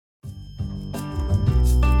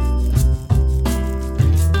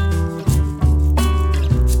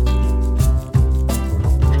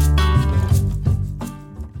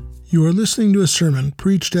You are listening to a sermon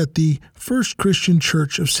preached at the First Christian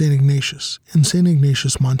Church of St. Ignatius in St.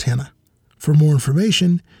 Ignatius, Montana. For more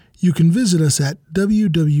information, you can visit us at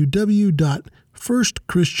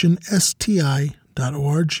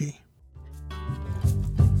www.firstchristiansti.org.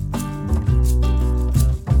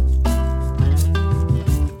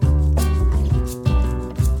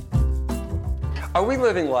 Are we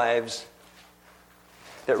living lives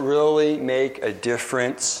that really make a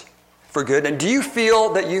difference for good? And do you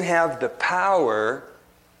feel that you have the power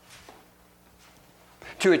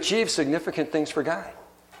to achieve significant things for God?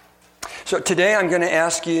 So today I'm going to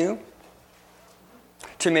ask you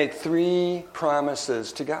to make 3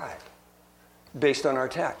 promises to God based on our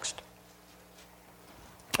text.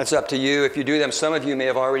 It's up to you if you do them. Some of you may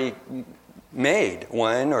have already made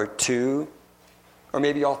 1 or 2 or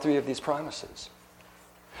maybe all 3 of these promises.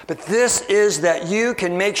 But this is that you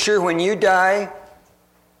can make sure when you die,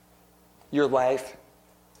 your life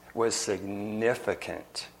was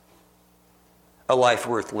significant. A life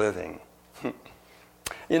worth living.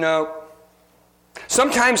 You know,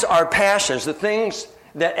 sometimes our passions, the things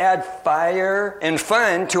that add fire and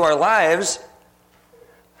fun to our lives,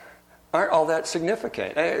 aren't all that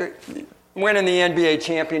significant. Winning the NBA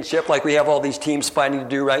championship like we have all these teams fighting to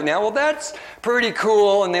do right now, well, that's pretty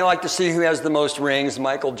cool, and they like to see who has the most rings,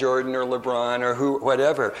 Michael Jordan or LeBron or who,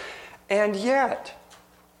 whatever. And yet,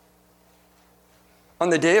 on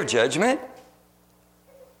the day of judgment,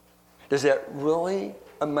 does that really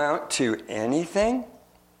amount to anything?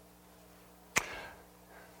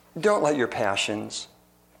 Don't let your passions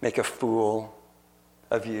make a fool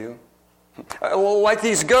of you. Well, like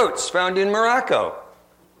these goats found in Morocco.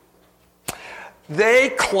 They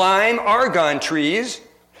climb argan trees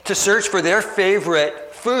to search for their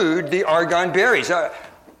favorite food, the argan berries.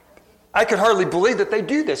 I could hardly believe that they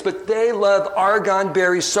do this, but they love argan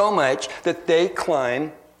berries so much that they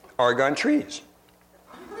climb argan trees.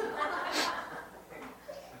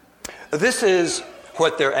 This is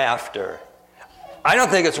what they're after. I don't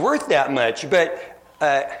think it's worth that much, but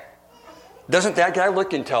doesn't that guy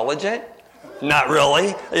look intelligent? Not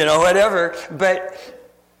really, whatever. But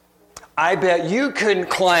I bet you couldn't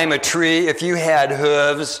climb a tree if you had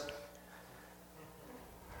hooves.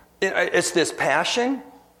 It's this passion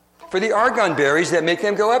for the argan berries that make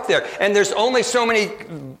them go up there. And there's only so many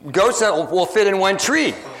goats that will fit in one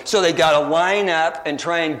tree. So they got to line up and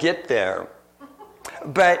try and get there.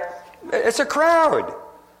 But it's a crowd.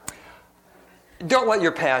 Don't let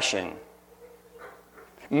your passion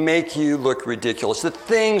make you look ridiculous. The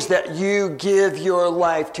things that you give your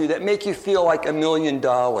life to that make you feel like $1 million.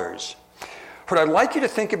 What I'd like you to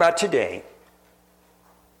think about today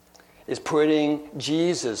is putting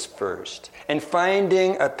Jesus first and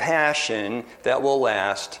finding a passion that will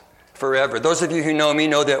last forever. Those of you who know me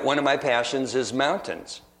know that one of my passions is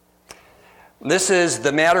mountains. This is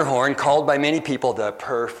the Matterhorn, called by many people the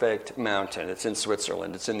perfect mountain. It's in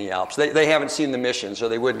Switzerland. It's in the Alps. They haven't seen the mission, so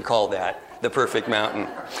they wouldn't call that the perfect mountain.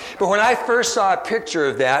 But when I first saw a picture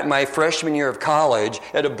of that my freshman year of college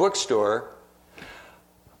at a bookstore,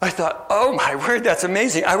 I thought, oh my word, that's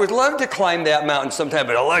amazing. I would love to climb that mountain sometime,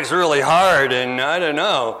 but it looks really hard, and I don't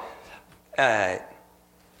know.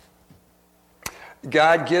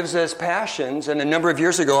 God gives us passions, and a number of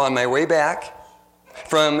years ago on my way back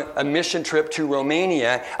from a mission trip to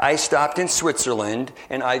Romania, I stopped in Switzerland,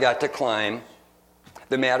 and I got to climb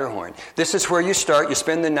the Matterhorn. This is where you start. You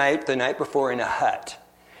spend the night before in a hut.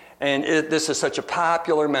 And this is such a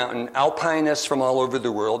popular mountain. Alpinists from all over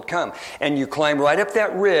the world come. And you climb right up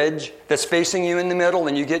that ridge that's facing you in the middle,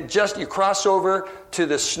 and you cross over to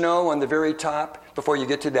the snow on the very top before you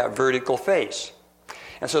get to that vertical face.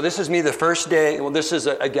 And so this is me the first day. Well, this is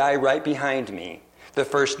a guy right behind me. The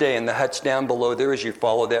first day, and the hut's down below there as you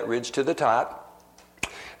follow that ridge to the top.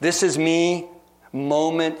 This is me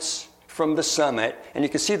moments from the summit, and you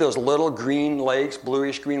can see those little green lakes,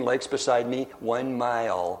 bluish green lakes beside me, 1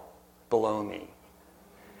 mile below me.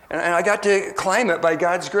 And I got to climb it by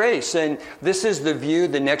God's grace. And this is the view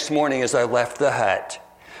the next morning as I left the hut,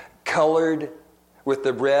 colored with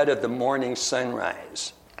the red of the morning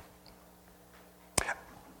sunrise.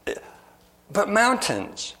 But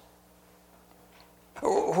mountains,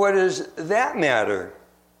 what does that matter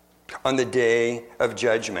on the day of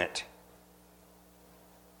judgment?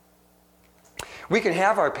 We can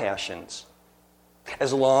have our passions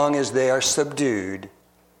as long as they are subdued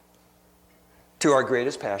to our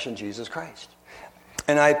greatest passion, Jesus Christ.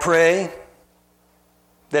 And I pray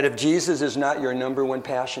that if Jesus is not your number one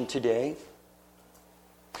passion today,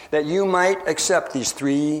 that you might accept these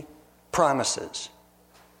 3 promises.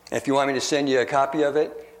 If you want me to send you a copy of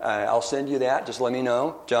it, I'll send you that. Just let me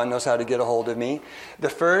know. John knows how to get a hold of me. The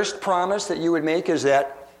first promise that you would make is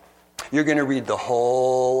that you're going to read the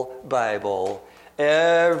whole Bible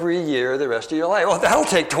every year the rest of your life. Well, that'll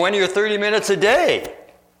take 20 or 30 minutes a day.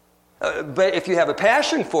 But if you have a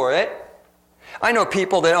passion for it, I know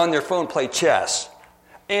people that on their phone play chess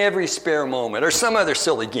every spare moment or some other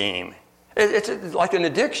silly game. It's like an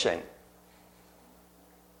addiction.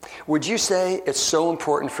 Would you say it's so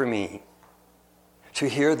important for me to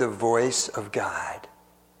hear the voice of God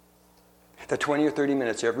that 20 or 30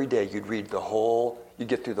 minutes every day you'd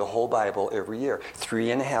get through the whole Bible every year,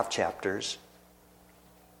 3.5 chapters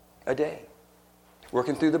a day,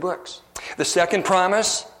 working through the books? The second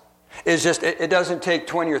promise is just, it doesn't take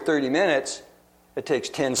 20 or 30 minutes. It takes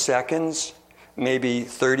 10 seconds, maybe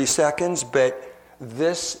 30 seconds, but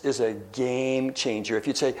this is a game changer. If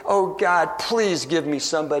you'd say, oh God, please give me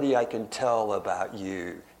somebody I can tell about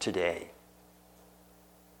you today.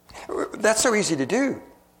 That's so easy to do.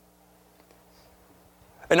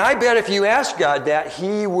 And I bet if you ask God that,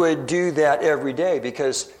 he would do that every day,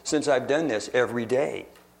 because since I've done this every day,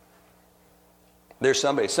 there's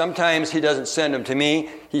somebody. Sometimes he doesn't send them to me.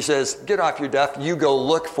 He says, get off your duff. You go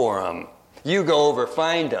look for them. You go over,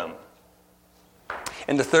 find them.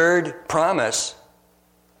 And the third promise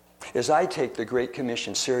is I take the Great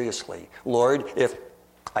Commission seriously. Lord, if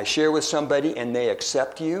I share with somebody and they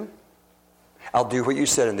accept you, I'll do what you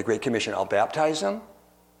said in the Great Commission. I'll baptize them,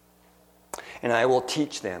 and I will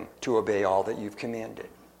teach them to obey all that you've commanded.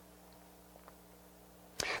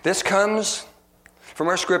 This comes from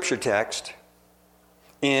our scripture text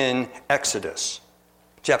in Exodus,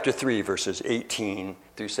 chapter 3, verses 18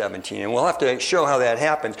 through 17. And we'll have to show how that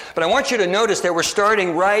happens. But I want you to notice that we're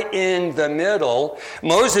starting right in the middle.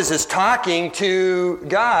 Moses is talking to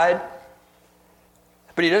God,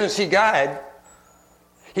 but he doesn't see God.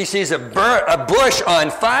 He sees a bush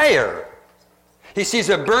on fire. He sees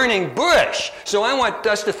a burning bush. So I want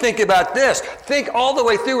us to think about this. Think all the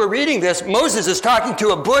way through we're reading this. Moses is talking to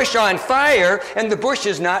a bush on fire, and the bush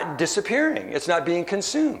is not disappearing. It's not being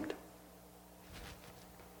consumed.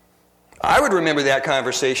 I would remember that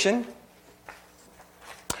conversation.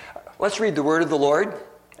 Let's read the word of the Lord.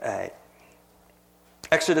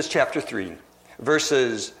 Exodus chapter 3,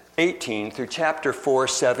 verses 18 through chapter 4,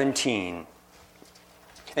 17.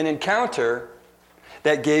 An encounter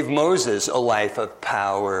that gave Moses a life of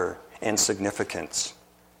power and significance.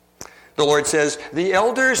 The Lord says, the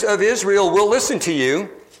elders of Israel will listen to you.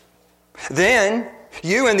 Then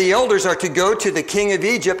you and the elders are to go to the king of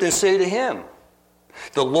Egypt and say to him,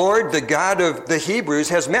 the Lord, the God of the Hebrews,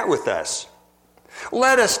 has met with us.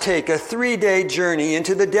 Let us take a 3-day journey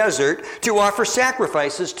into the desert to offer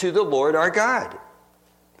sacrifices to the Lord our God.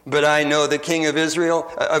 But I know the king of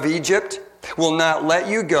Egypt will not let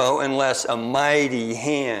you go unless a mighty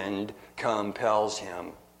hand compels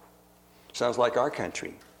him. Sounds like our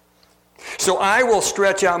country. So I will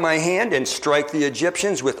stretch out my hand and strike the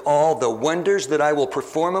Egyptians with all the wonders that I will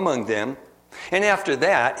perform among them. And after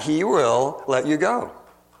that, he will let you go.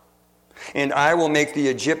 And I will make the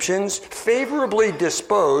Egyptians favorably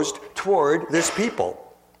disposed toward this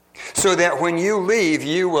people, so that when you leave,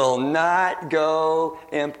 you will not go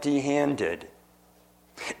empty-handed.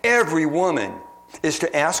 Every woman is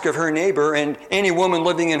to ask of her neighbor and any woman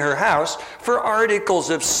living in her house for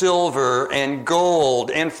articles of silver and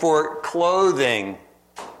gold and for clothing,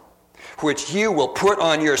 which you will put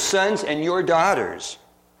on your sons and your daughters,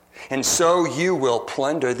 and so you will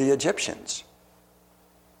plunder the Egyptians.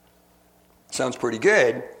 Sounds pretty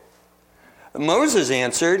good. Moses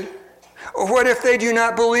answered, what if they do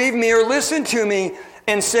not believe me or listen to me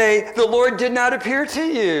and say, the Lord did not appear to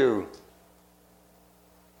you?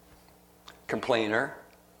 Complainer.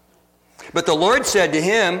 But the Lord said to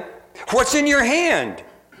him, what's in your hand?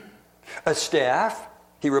 A staff,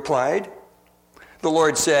 he replied. The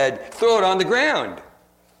Lord said, throw it on the ground.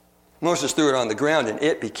 Moses threw it on the ground, and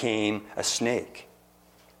it became a snake.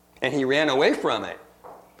 And he ran away from it,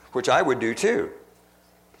 which I would do too.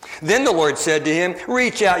 Then the Lord said to him,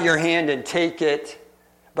 reach out your hand and take it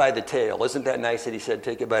by the tail. Isn't that nice that he said,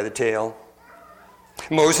 take it by the tail?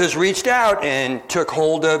 Moses reached out and took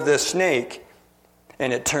hold of the snake,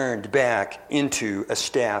 and it turned back into a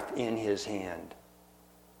staff in his hand.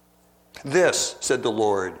 This, said the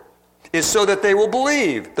Lord, is so that they will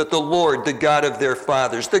believe that the Lord, the God of their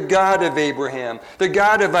fathers, the God of Abraham, the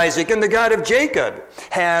God of Isaac, and the God of Jacob,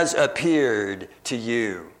 has appeared to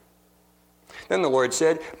you. Then the Lord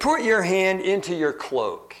said, put your hand into your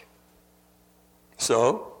cloak.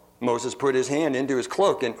 So Moses put his hand into his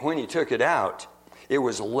cloak, and when he took it out, it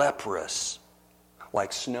was leprous,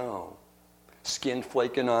 like snow, skin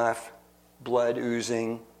flaking off, blood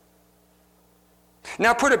oozing.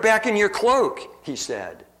 Now put it back in your cloak, he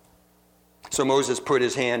said. So Moses put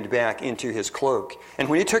his hand back into his cloak, and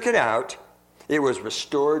when he took it out, it was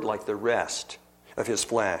restored like the rest of his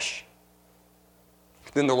flesh.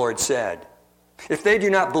 Then the Lord said, if they do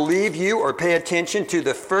not believe you or pay attention to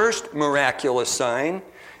the first miraculous sign,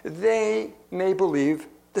 they may believe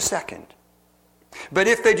the second. But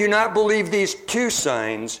if they do not believe these two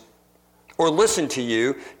signs or listen to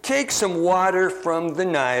you, take some water from the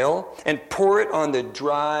Nile and pour it on the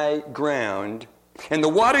dry ground, and the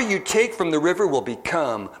water you take from the river will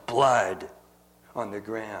become blood on the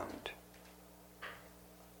ground.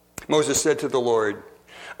 Moses said to the Lord,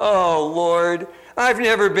 oh, Lord, I've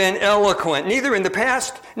never been eloquent, neither in the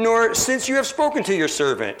past nor since you have spoken to your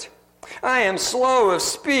servant. I am slow of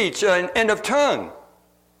speech and of tongue.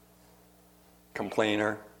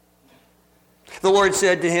 Complainer. The Lord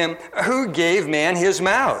said to him, who gave man his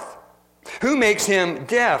mouth? Who makes him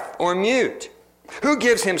deaf or mute? Who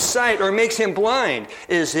gives him sight or makes him blind?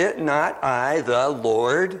 Is it not I, the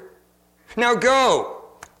Lord? Now go,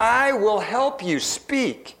 I will help you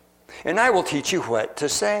speak, and I will teach you what to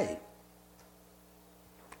say.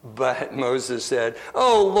 But Moses said,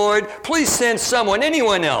 oh, Lord, please send someone,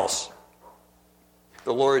 anyone else.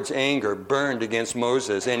 The Lord's anger burned against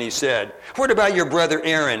Moses, and he said, what about your brother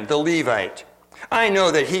Aaron, the Levite? I know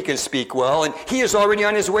that he can speak well, and he is already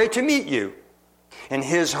on his way to meet you. And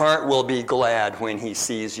his heart will be glad when he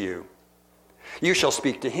sees you. You shall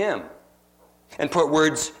speak to him and put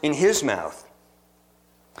words in his mouth.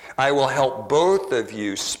 I will help both of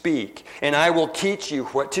you speak, and I will teach you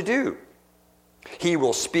what to do. He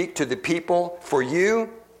will speak to the people for you,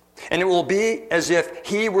 and it will be as if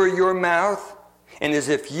he were your mouth and as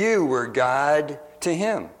if you were God to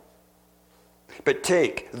him. But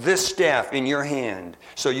take this staff in your hand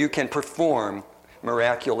so you can perform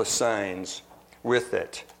miraculous signs with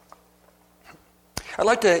it. I'd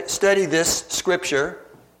like to study this scripture,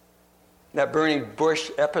 that burning bush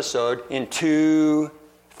episode, in two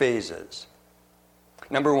phases.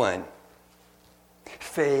 Number one,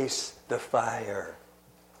 face the fire.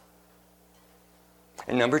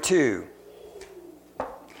 And number two,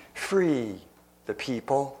 free the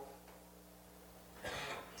people.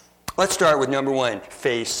 Let's start with number one,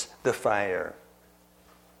 face the fire.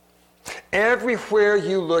 Everywhere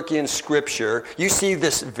you look in Scripture, you see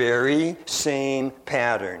this very same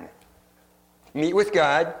pattern. Meet with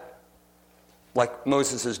God, like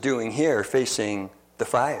Moses is doing here, facing the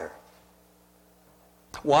fire.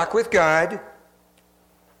 Walk with God,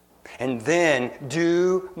 and then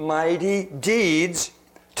do mighty deeds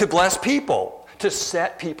to bless people, to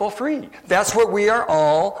set people free. That's what we are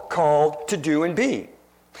all called to do and be.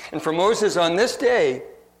 And for Moses on this day,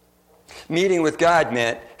 meeting with God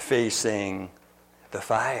meant facing the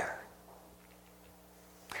fire.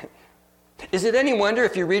 Is it any wonder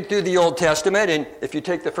if you read through the Old Testament, and if you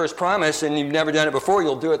take the first promise and you've never done it before,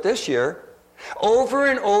 you'll do it this year, over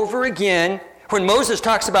and over again, when Moses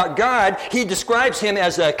talks about God, he describes him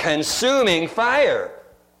as a consuming fire.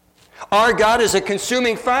 Our God is a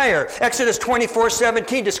consuming fire. Exodus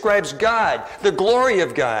 24:17 describes God, the glory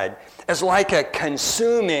of God, as like a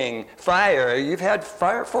consuming fire. You've had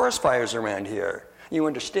forest fires around here. You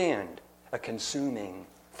understand, a consuming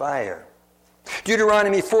fire.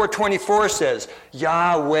 Deuteronomy 4:24 says,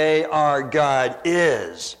 Yahweh our God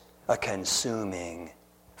is a consuming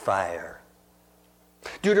fire.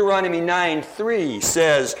 Deuteronomy 9:3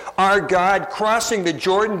 says, our God crossing the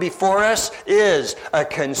Jordan before us is a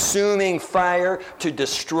consuming fire to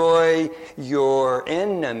destroy your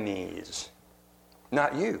enemies.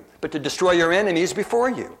 Not you, but to destroy your enemies before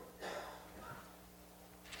you.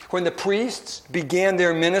 When the priests began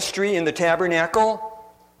their ministry in the tabernacle,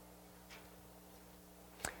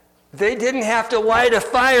 they didn't have to light a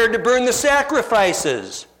fire to burn the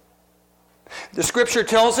sacrifices. The scripture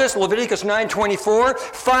tells us, Leviticus 9:24,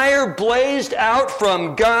 fire blazed out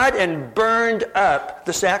from God and burned up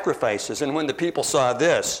the sacrifices. And when the people saw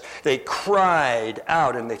this, they cried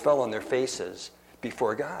out and they fell on their faces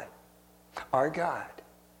before God. Our God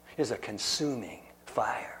is a consuming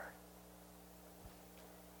fire.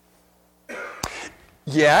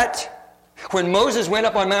 Yet, when Moses went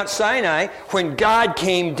up on Mount Sinai, when God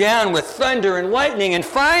came down with thunder and lightning and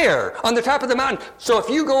fire on the top of the mountain. So if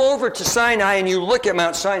you go over to Sinai and you look at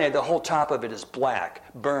Mount Sinai, the whole top of it is black,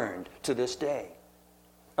 burned to this day.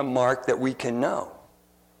 A mark that we can know.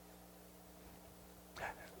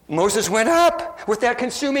 Moses went up with that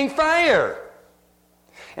consuming fire.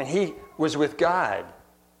 And he was with God,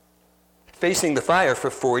 facing the fire for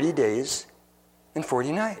 40 days and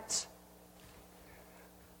 40 nights.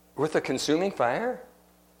 With a consuming fire?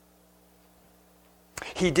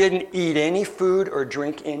 He didn't eat any food or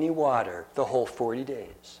drink any water the whole 40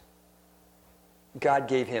 days. God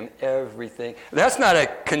gave him everything. That's not a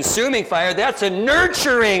consuming fire, that's a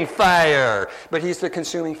nurturing fire. But he's the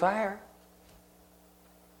consuming fire.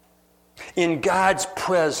 In God's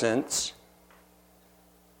presence,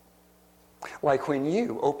 like when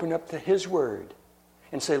you open up to his word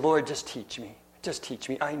and say, Lord, just teach me,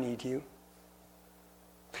 I need you.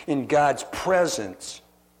 In God's presence,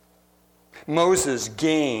 Moses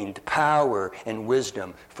gained power and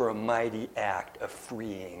wisdom for a mighty act of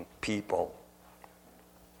freeing people.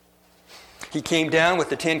 He came down with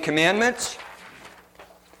the 10 Commandments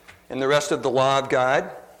and the rest of the law of God.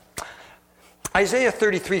 Isaiah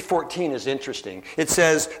 33:14 is interesting. It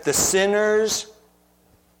says, the sinners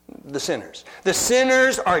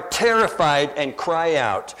are terrified and cry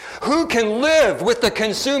out, who can live with the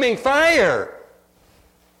consuming fire?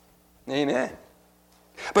 Amen.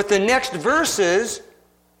 But the next verses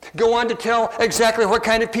go on to tell exactly what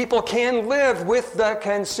kind of people can live with the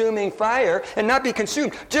consuming fire and not be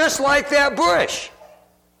consumed, just like that bush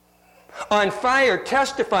on fire,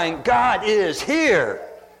 testifying God is here.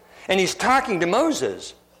 And he's talking to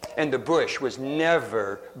Moses, and the bush was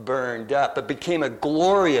never burned up, but became a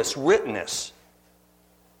glorious witness.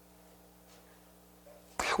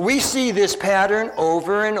 We see this pattern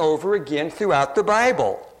over and over again throughout the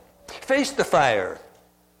Bible. Face the fire.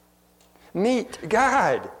 Meet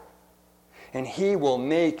God, and he will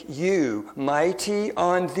make you mighty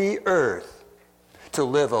on the earth to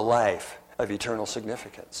live a life of eternal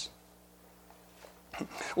significance.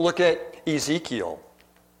 Look at Ezekiel.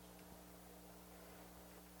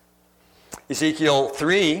 Ezekiel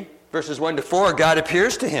 3, verses 1 to 4, God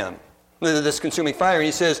appears to him with this consuming fire, and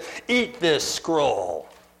he says, eat this scroll,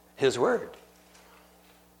 his word.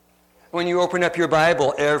 When you open up your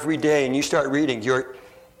Bible every day and you start reading, you're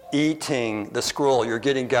eating the scroll. You're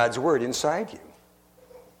getting God's word inside you.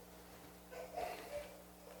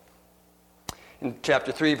 In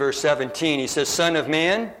chapter 3, verse 17, he says, Son of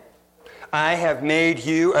man, I have made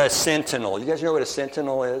you a sentinel. You guys know what a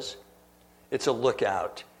sentinel is? It's a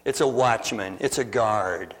lookout. It's a watchman. It's a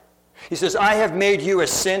guard. He says, I have made you a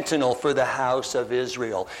sentinel for the house of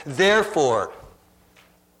Israel. Therefore,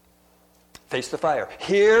 face the fire.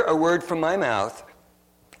 Hear a word from my mouth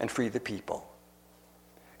and free the people.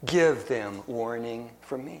 Give them warning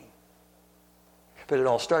from me. But it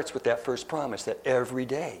all starts with that first promise that every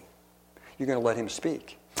day you're going to let him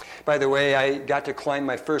speak. By the way, I got to climb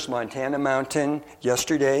my first Montana mountain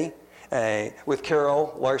yesterday with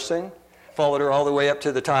Carol Larson. Followed her all the way up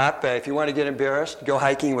to the top. If you want to get embarrassed, go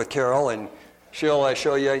hiking with Carol and she'll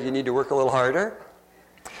show you need to work a little harder.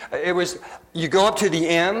 You go up to the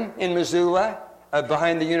M in Missoula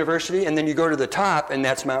behind the university, and then you go to the top, and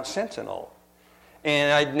that's Mount Sentinel.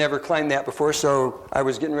 And I'd never climbed that before, so I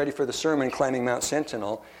was getting ready for the sermon climbing Mount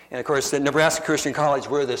Sentinel. And of course, at Nebraska Christian College,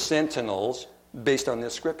 we're the Sentinels based on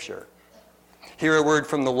this scripture. Hear a word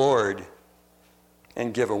from the Lord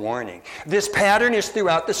and give a warning. This pattern is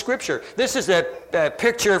throughout the scripture. This is a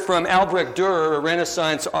picture from Albrecht Dürer, a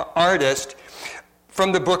Renaissance artist,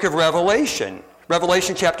 from the book of Revelation.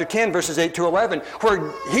 Revelation chapter 10, verses 8 to 11,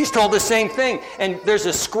 where he's told the same thing. And there's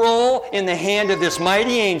a scroll in the hand of this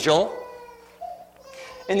mighty angel.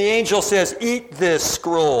 And the angel says, eat this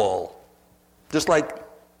scroll. Just like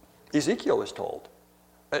Ezekiel was told.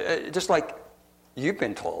 Just like you've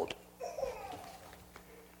been told.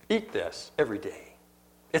 Eat this every day.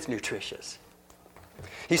 It's nutritious.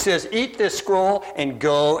 He says, eat this scroll and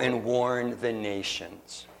go and warn the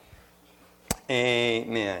nations.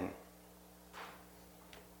 Amen.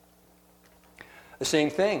 The same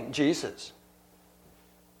thing, Jesus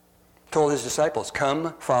told his disciples,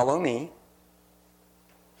 come, follow me.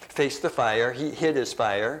 Face the fire. He hid his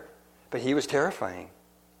fire, but he was terrifying.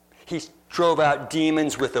 He drove out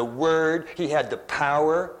demons with a word. He had the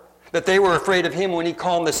power that they were afraid of him when he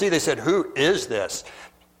calmed the sea. They said, who is this?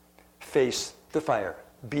 Face the fire.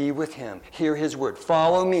 Be with him. Hear his word.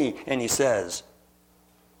 Follow me. And he says,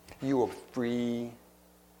 you will free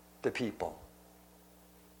the people.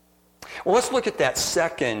 Well, let's look at that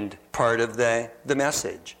second part of the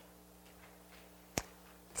message.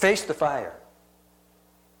 Face the fire.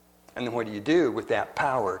 And then what do you do with that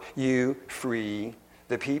power? You free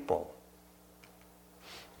the people.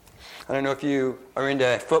 I don't know if you are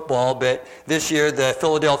into football, but this year the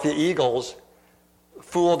Philadelphia Eagles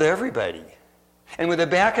fooled everybody. And with a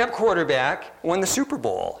backup quarterback, won the Super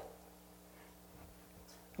Bowl.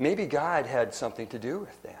 Maybe God had something to do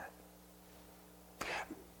with that.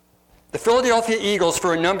 The Philadelphia Eagles,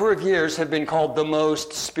 for a number of years, have been called the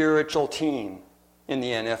most spiritual team in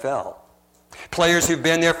the NFL. Players who've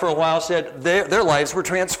been there for a while said their lives were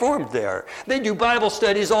transformed there. They do Bible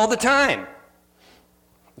studies all the time.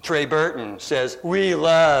 Trey Burton says, "We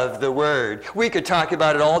love the Word. We could talk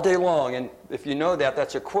about it all day long." And if you know that,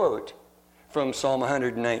 that's a quote from Psalm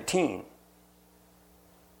 119.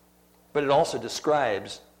 But it also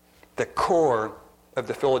describes the core of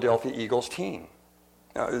the Philadelphia Eagles team.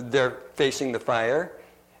 They're facing the fire,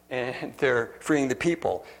 and they're freeing the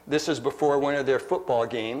people. This is before one of their football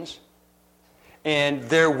games. And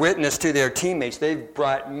their witness to their teammates, they've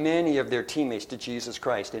brought many of their teammates to Jesus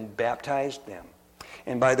Christ and baptized them.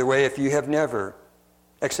 And by the way, if you have never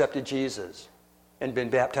accepted Jesus and been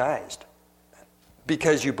baptized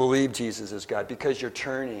because you believe Jesus is God, because you're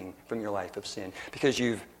turning from your life of sin, because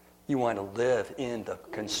you want to live in the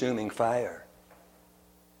consuming fire,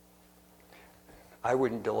 I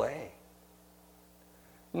wouldn't delay.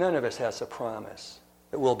 None of us has a promise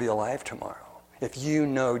that we'll be alive tomorrow. If you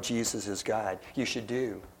know Jesus is God, you should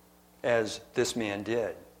do as this man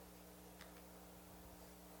did.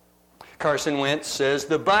 Carson Wentz says,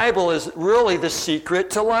 the Bible is really the secret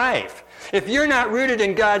to life. If you're not rooted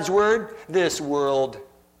in God's Word, this world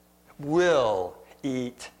will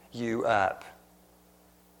eat you up.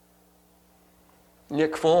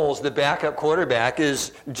 Nick Foles, the backup quarterback,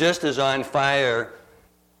 is just as on fire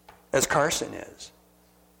as Carson is,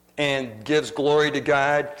 and gives glory to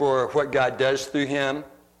God for what God does through him.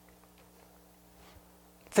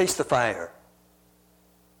 Face the fire.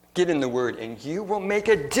 Get in the Word, and you will make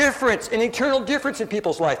a difference, an eternal difference in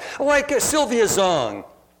people's life. Like Sylvia Zong,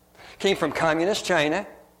 came from communist China,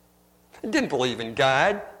 didn't believe in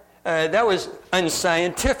God. That was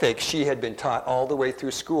unscientific. She had been taught all the way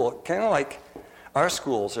through school, kind of like our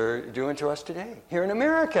schools are doing to us today, here in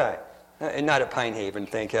America. And not at Pine Haven,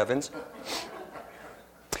 thank heavens.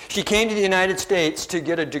 She came to the United States to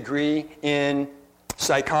get a degree in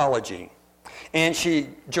psychology. And she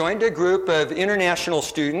joined a group of international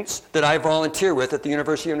students that I volunteer with at the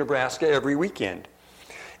University of Nebraska every weekend.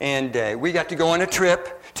 And we got to go on a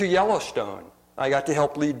trip to Yellowstone. I got to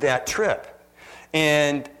help lead that trip.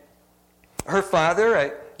 And her father,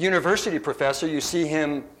 a university professor, you see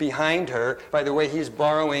him behind her. By the way, he's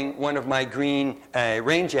borrowing one of my green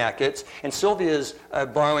rain jackets, and Sylvia's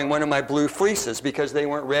borrowing one of my blue fleeces because they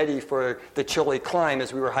weren't ready for the chilly climb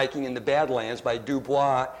as we were hiking in the Badlands by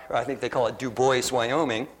Dubois, or I think they call it Du Bois,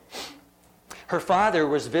 Wyoming. Her father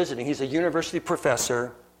was visiting. He's a university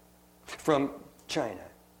professor from China.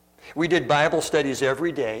 We did Bible studies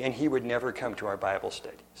every day, and he would never come to our Bible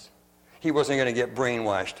studies. He wasn't going to get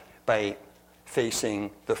brainwashed by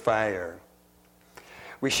facing the fire.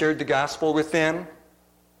 We shared the gospel with them.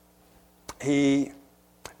 He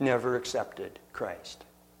never accepted Christ.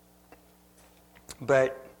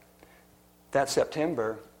 But that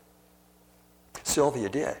September, Sylvia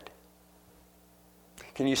did.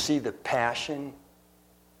 Can you see the passion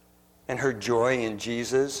and her joy in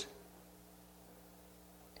Jesus?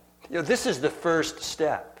 You know, this is the first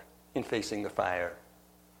step in facing the fire.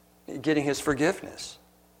 Getting his forgiveness.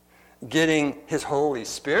 Getting his Holy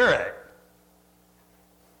Spirit.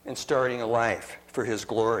 And starting a life for his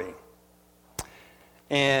glory.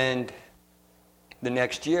 And the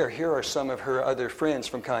next year, here are some of her other friends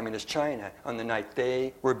from communist China on the night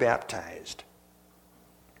they were baptized.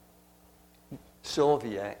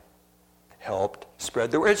 Sylvia helped spread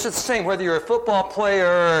the word. It's the same whether you're a football player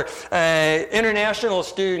or an international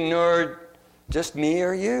student or just me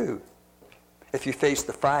or you. If you face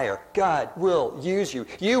the fire, God will use you.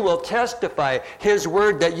 You will testify his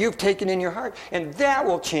word that you've taken in your heart, and that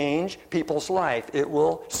will change people's life. It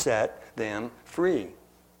will set them free.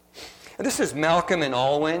 And this is Malcolm and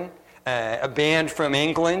Alwyn, a band from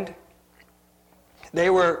England. They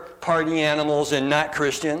were party animals and not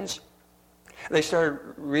Christians. They started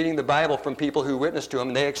reading the Bible from people who witnessed to them,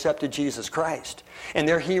 and they accepted Jesus Christ. And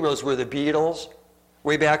their heroes were the Beatles,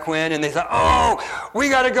 way back when, and they thought, oh, we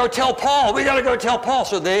got to go tell Paul. We got to go tell Paul.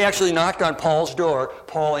 So they actually knocked on Paul's door.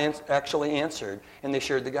 Paul actually answered, and they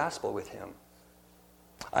shared the gospel with him.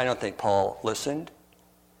 I don't think Paul listened.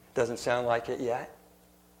 Doesn't sound like it yet.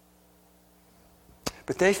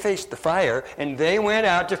 But they faced the fire, and they went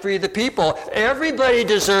out to free the people. Everybody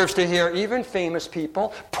deserves to hear, even famous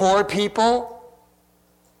people, poor people.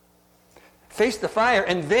 Face the fire,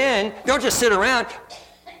 and then don't just sit around.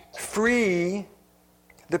 Free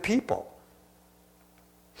the people.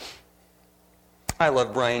 I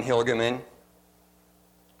love Brian Hilgeman.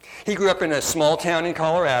 He grew up in a small town in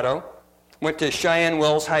Colorado, went to Cheyenne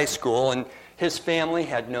Wells High School, and his family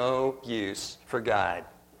had no use for God.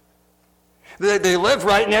 They lived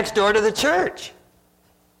right next door to the church.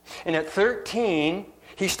 And at 13,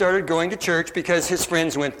 he started going to church because his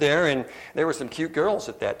friends went there, and there were some cute girls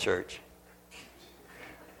at that church.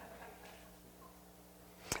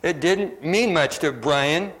 It didn't mean much to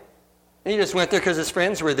Brian. He just went there because his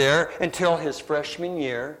friends were there until his freshman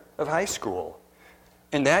year of high school.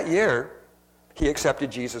 And that year, he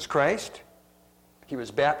accepted Jesus Christ. He was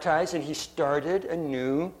baptized, and he started a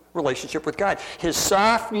new relationship with God. His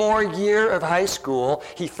sophomore year of high school,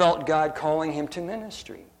 he felt God calling him to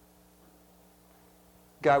ministry.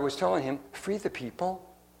 God was telling him, free the people.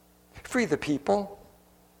 Free the people.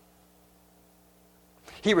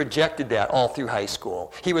 He rejected that all through high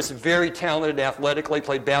school. He was very talented athletically,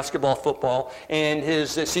 played basketball, football, and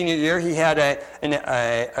his senior year he had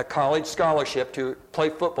a college scholarship to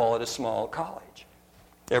play football at a small college.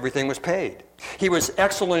 Everything was paid. He was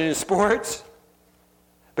excellent in sports,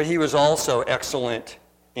 but he was also excellent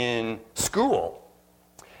in school.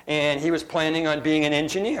 And he was planning on being an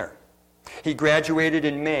engineer. He graduated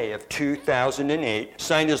in May of 2008,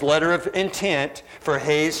 signed his letter of intent for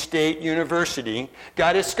Hayes State University,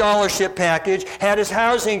 got his scholarship package, had his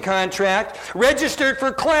housing contract, registered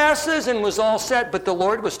for classes, and was all set. But the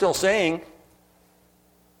Lord was still saying,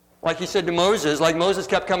 like he said to Moses, like Moses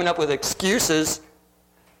kept coming up with excuses,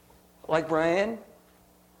 like Brian.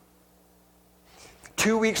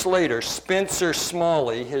 2 weeks later, Spencer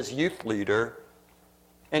Smalley, his youth leader,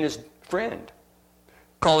 and his friend,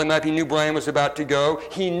 called him up. He knew Brian was about to go.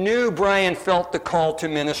 He knew Brian felt the call to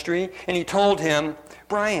ministry, and he told him,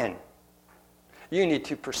 Brian, you need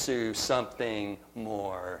to pursue something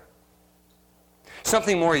more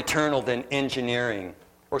eternal than engineering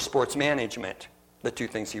or sports management, the two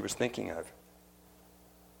things he was thinking of.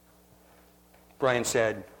 Brian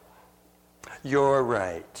said, you're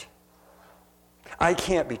right. I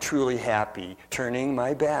can't be truly happy turning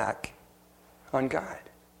my back on God.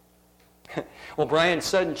 Well, Brian's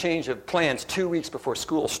sudden change of plans 2 weeks before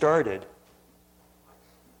school started.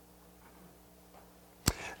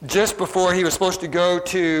 Just before he was supposed to go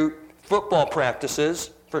to football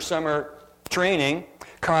practices for summer training,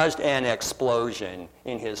 caused an explosion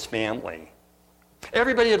in his family.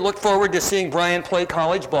 Everybody had looked forward to seeing Brian play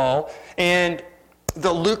college ball and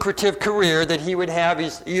the lucrative career that he would have.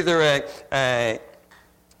 He's either an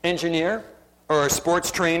engineer or a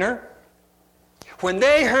sports trainer. When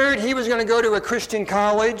they heard he was going to go to a Christian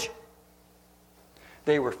college,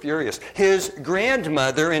 they were furious. His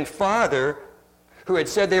grandmother and father, who had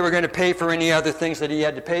said they were going to pay for any other things that he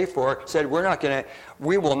had to pay for, said,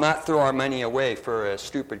 we will not throw our money away for a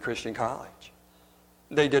stupid Christian college.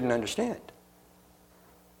 They didn't understand.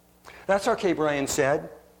 That's okay, Brian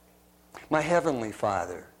said. My heavenly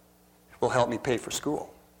Father will help me pay for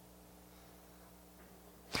school.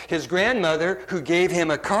 His grandmother, who gave him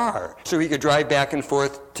a car so he could drive back and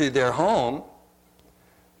forth to their home,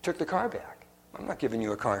 took the car back. I'm not giving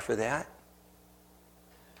you a car for that.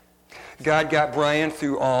 God got Brian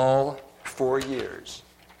through all 4 years.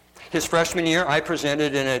 His freshman year, I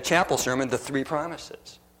presented in a chapel sermon the 3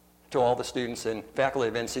 promises to all the students and faculty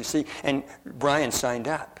of NCC, and Brian signed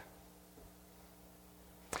up.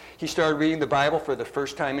 He started reading the Bible for the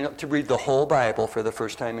first time, to read the whole Bible for the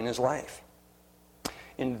first time in his life.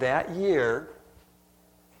 In that year,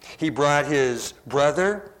 he brought his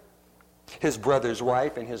brother, his brother's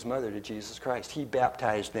wife, and his mother to Jesus Christ. He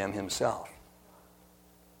baptized them himself.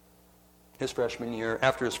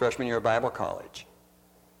 After his freshman year of Bible college.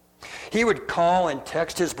 He would call and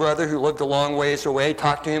text his brother who lived a long ways away,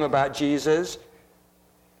 talk to him about Jesus.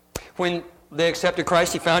 When they accepted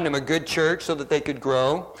Christ, he found him a good church so that they could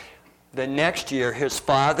grow. The next year,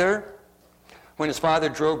 when his father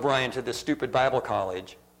drove Brian to this stupid Bible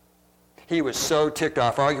college, he was so ticked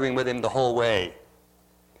off, arguing with him the whole way.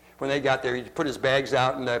 When they got there, he put his bags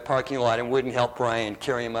out in the parking lot and wouldn't help Brian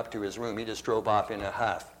carry him up to his room. He just drove off in a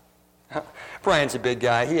huff. Brian's a big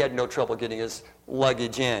guy. He had no trouble getting his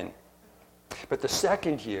luggage in. But the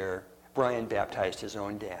second year, Brian baptized his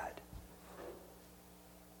own dad.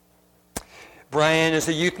 Brian is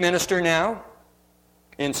a youth minister now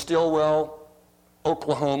in Stillwell,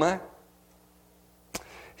 Oklahoma.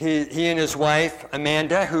 He and his wife,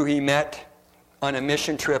 Amanda, who he met on a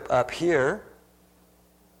mission trip up here,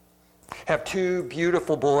 have 2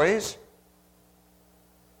 beautiful boys.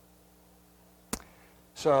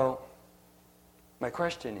 So, my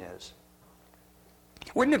question is,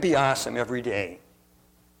 wouldn't it be awesome every day?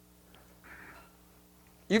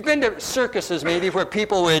 You've been to circuses maybe where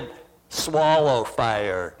people would swallow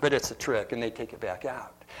fire, but it's a trick and they take it back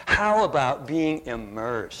out. How about being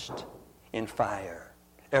immersed in fire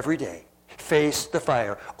every day? Face the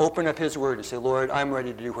fire. Open up his word and say, Lord, I'm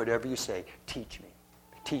ready to do whatever you say. Teach me.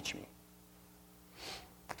 Teach me.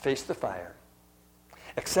 Face the fire.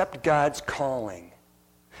 Accept God's calling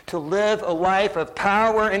to live a life of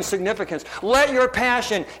power and significance. Let your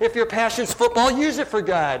passion, if your passion's football, use it for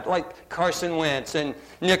God, like Carson Wentz and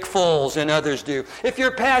Nick Foles and others do. If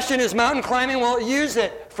your passion is mountain climbing, well, use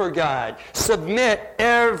it for God. Submit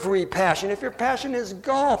every passion. If your passion is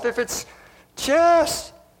golf, if it's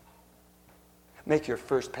chess, make your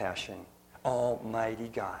first passion Almighty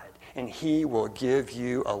God, and He will give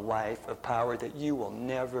you a life of power that you will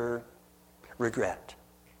never regret.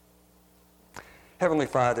 Heavenly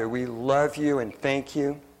Father, we love you and thank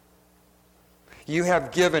you. You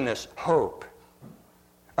have given us hope,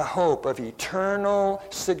 a hope of eternal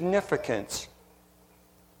significance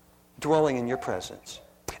dwelling in your presence.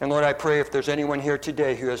 And Lord, I pray if there's anyone here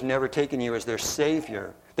today who has never taken you as their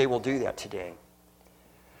Savior, they will do that today.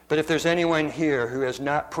 But if there's anyone here who has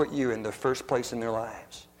not put you in the first place in their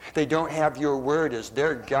lives, they don't have your word as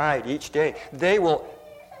their guide each day, they will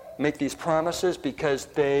make these promises because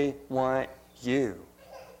they want you.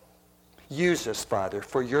 Use us, Father,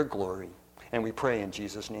 for your glory. And we pray in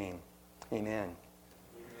Jesus' name. Amen.